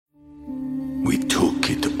We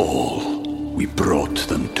took it all. We brought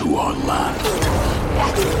them to our land.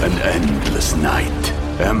 An endless night,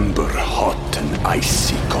 ember hot and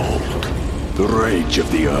icy cold. The rage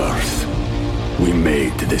of the earth. We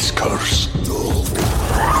made this curse.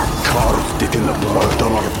 Carved it in the blood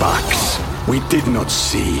on our backs. We did not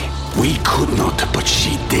see. We could not, but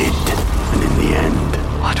she did. And in the end...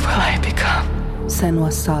 What will I become?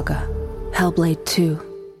 Senua's Saga. Hellblade 2.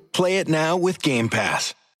 Play it now with Game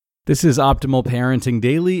Pass. This is Optimal Parenting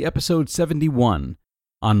Daily, episode 71,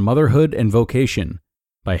 on Motherhood and Vocation,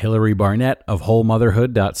 by Hilary Barnett of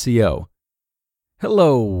wholemotherhood.co.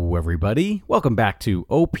 Hello, everybody. Welcome back to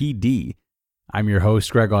OPD. I'm your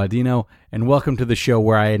host, Greg Audino, and welcome to the show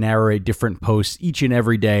where I narrate different posts each and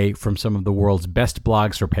every day from some of the world's best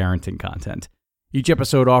blogs for parenting content. Each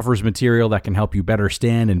episode offers material that can help you better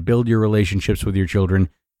stand and build your relationships with your children.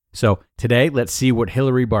 So today, let's see what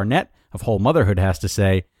Hilary Barnett of Whole Motherhood has to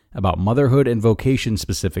say about motherhood and vocation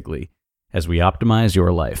specifically, as we optimize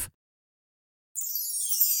your life.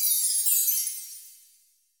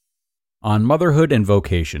 On Motherhood and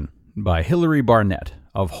Vocation, by Hilary Barnett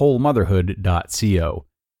of wholemotherhood.co.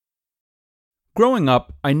 Growing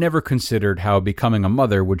up, I never considered how becoming a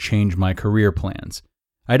mother would change my career plans.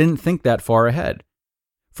 I didn't think that far ahead.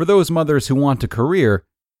 For those mothers who want a career,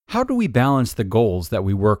 how do we balance the goals that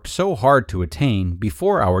we worked so hard to attain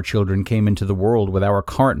before our children came into the world with our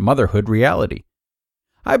current motherhood reality?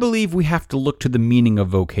 I believe we have to look to the meaning of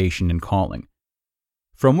vocation and calling.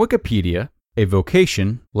 From Wikipedia, a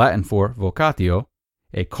vocation, Latin for vocatio,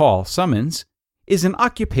 a call, summons, is an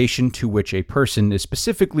occupation to which a person is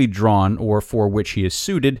specifically drawn or for which he is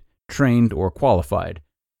suited, trained, or qualified.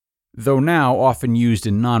 Though now often used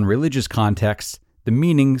in non-religious contexts, the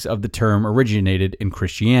meanings of the term originated in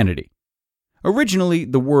Christianity. Originally,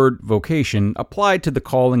 the word vocation applied to the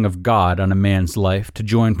calling of God on a man's life to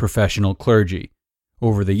join professional clergy.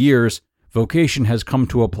 Over the years, vocation has come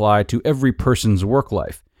to apply to every person's work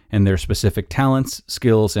life and their specific talents,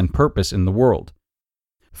 skills, and purpose in the world.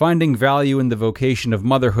 Finding value in the vocation of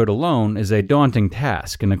motherhood alone is a daunting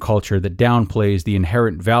task in a culture that downplays the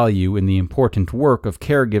inherent value in the important work of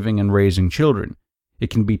caregiving and raising children. It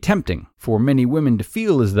can be tempting for many women to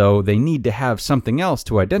feel as though they need to have something else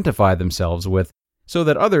to identify themselves with so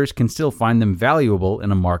that others can still find them valuable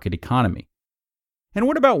in a market economy. And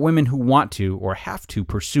what about women who want to or have to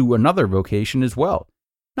pursue another vocation as well?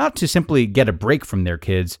 Not to simply get a break from their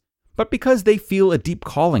kids, but because they feel a deep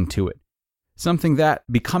calling to it. Something that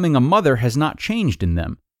becoming a mother has not changed in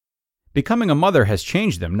them. Becoming a mother has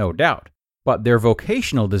changed them, no doubt, but their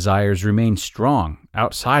vocational desires remain strong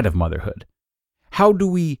outside of motherhood. How do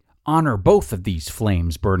we honor both of these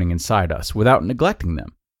flames burning inside us without neglecting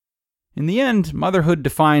them? In the end, motherhood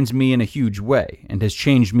defines me in a huge way and has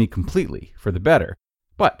changed me completely, for the better,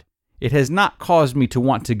 but it has not caused me to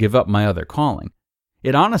want to give up my other calling.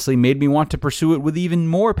 It honestly made me want to pursue it with even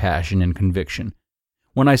more passion and conviction.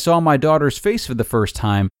 When I saw my daughter's face for the first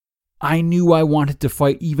time, I knew I wanted to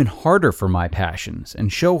fight even harder for my passions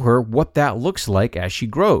and show her what that looks like as she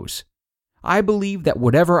grows. I believe that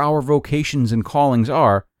whatever our vocations and callings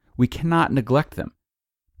are, we cannot neglect them.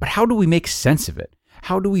 But how do we make sense of it?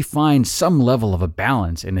 How do we find some level of a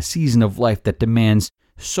balance in a season of life that demands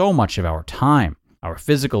so much of our time, our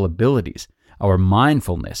physical abilities, our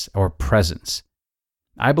mindfulness, our presence?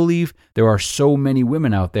 I believe there are so many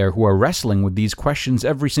women out there who are wrestling with these questions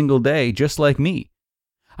every single day, just like me.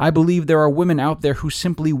 I believe there are women out there who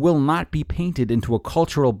simply will not be painted into a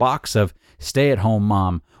cultural box of stay-at-home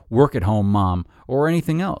mom, work-at-home mom, or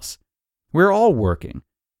anything else. We're all working.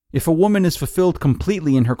 If a woman is fulfilled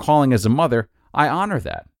completely in her calling as a mother, I honor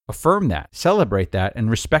that, affirm that, celebrate that, and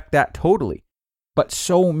respect that totally. But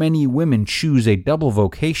so many women choose a double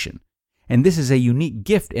vocation, and this is a unique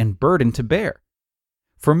gift and burden to bear.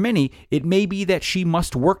 For many, it may be that she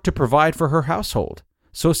must work to provide for her household.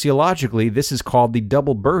 Sociologically, this is called the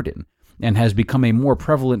double burden, and has become a more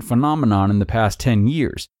prevalent phenomenon in the past 10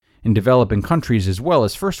 years, in developing countries as well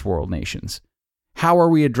as first world nations. How are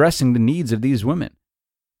we addressing the needs of these women?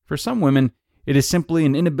 For some women, it is simply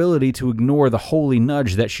an inability to ignore the holy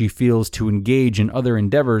nudge that she feels to engage in other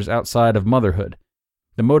endeavors outside of motherhood.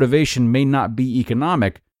 The motivation may not be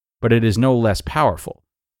economic, but it is no less powerful.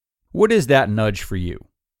 What is that nudge for you?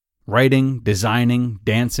 Writing, designing,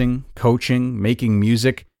 dancing, coaching, making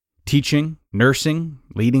music, teaching, nursing,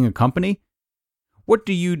 leading a company? What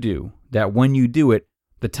do you do that when you do it,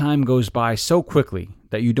 the time goes by so quickly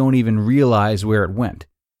that you don't even realize where it went?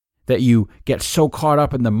 That you get so caught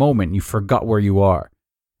up in the moment you forgot where you are?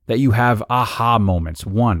 That you have aha moments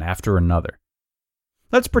one after another?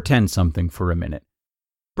 Let's pretend something for a minute.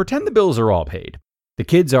 Pretend the bills are all paid. The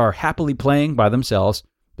kids are happily playing by themselves.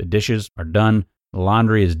 The dishes are done. The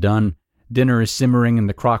laundry is done. Dinner is simmering in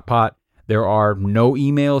the crock pot. There are no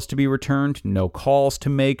emails to be returned, no calls to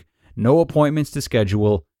make, no appointments to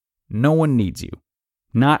schedule. No one needs you.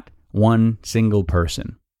 Not one single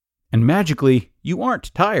person. And magically, you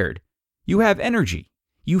aren't tired. You have energy.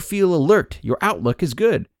 You feel alert. Your outlook is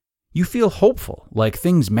good. You feel hopeful, like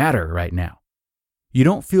things matter right now. You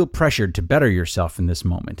don't feel pressured to better yourself in this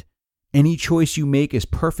moment. Any choice you make is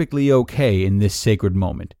perfectly okay in this sacred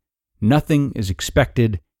moment. Nothing is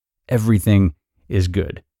expected. Everything is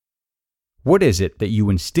good. What is it that you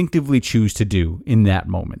instinctively choose to do in that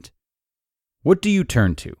moment? What do you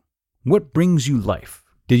turn to? What brings you life?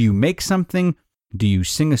 Do you make something? Do you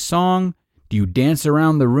sing a song? Do you dance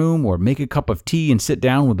around the room or make a cup of tea and sit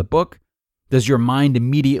down with a book? Does your mind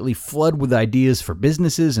immediately flood with ideas for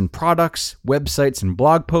businesses and products, websites and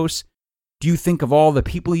blog posts? Do you think of all the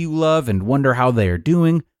people you love and wonder how they are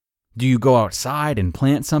doing? Do you go outside and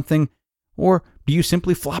plant something? Or do you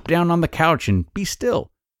simply flop down on the couch and be still?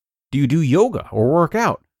 Do you do yoga or work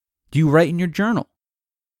out? Do you write in your journal?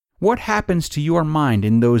 What happens to your mind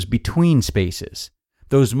in those between spaces?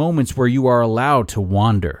 Those moments where you are allowed to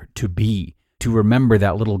wander, to be, to remember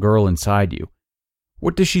that little girl inside you.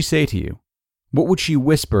 What does she say to you? What would she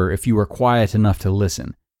whisper if you were quiet enough to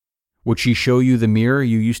listen? Would she show you the mirror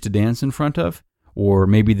you used to dance in front of? Or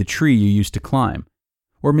maybe the tree you used to climb?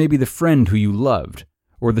 Or maybe the friend who you loved?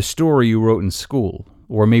 Or the story you wrote in school?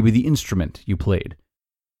 Or maybe the instrument you played?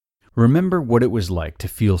 Remember what it was like to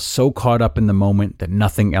feel so caught up in the moment that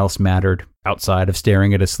nothing else mattered outside of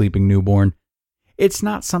staring at a sleeping newborn. It's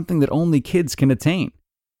not something that only kids can attain.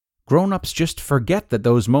 Grown-ups just forget that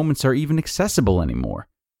those moments are even accessible anymore.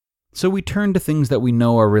 So we turn to things that we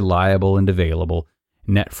know are reliable and available.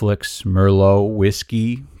 Netflix, Merlot,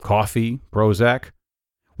 whiskey, coffee, Prozac.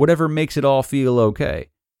 Whatever makes it all feel okay.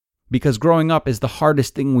 Because growing up is the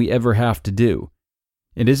hardest thing we ever have to do.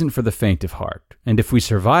 It isn't for the faint of heart, and if we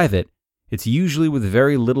survive it, it's usually with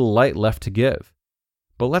very little light left to give.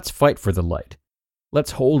 But let's fight for the light.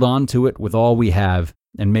 Let's hold on to it with all we have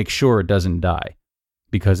and make sure it doesn't die.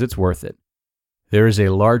 Because it's worth it. There is a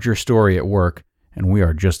larger story at work, and we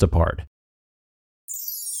are just a part.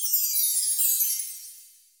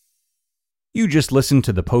 You just listened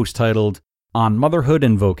to the post titled On Motherhood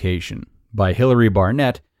and Vocation by Hilary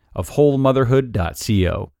Barnett of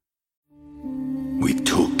wholemotherhood.co. We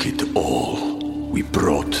took it all. We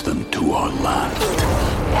brought them to our land.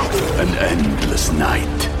 An endless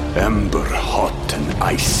night, ember hot and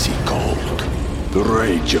icy cold. The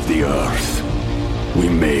rage of the earth. We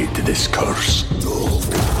made this curse.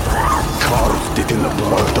 Carved it in the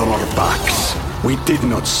blood on our backs. We did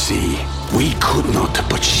not see. We could not,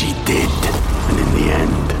 but she did. And in the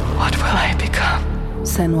end... What will I become?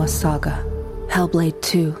 Senua's Saga. Hellblade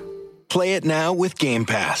 2. Play it now with Game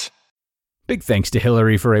Pass. Big thanks to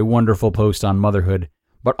Hilary for a wonderful post on motherhood,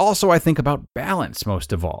 but also I think about balance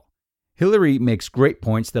most of all. Hilary makes great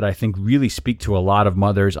points that I think really speak to a lot of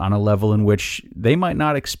mothers on a level in which they might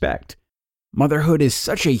not expect. Motherhood is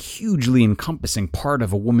such a hugely encompassing part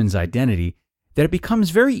of a woman's identity that it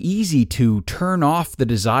becomes very easy to turn off the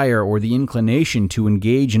desire or the inclination to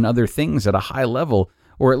engage in other things at a high level,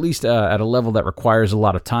 or at least at a level that requires a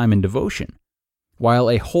lot of time and devotion. While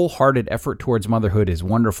a wholehearted effort towards motherhood is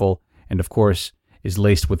wonderful, and of course is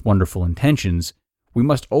laced with wonderful intentions, we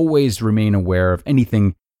must always remain aware of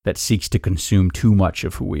anything that seeks to consume too much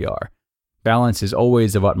of who we are. Balance is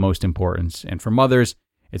always of utmost importance, and for mothers,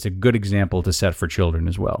 it's a good example to set for children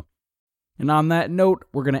as well. And on that note,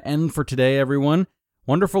 we're going to end for today, everyone.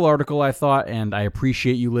 Wonderful article, I thought, and I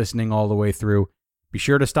appreciate you listening all the way through. Be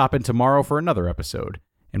sure to stop in tomorrow for another episode,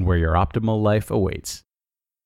 and where your optimal life awaits.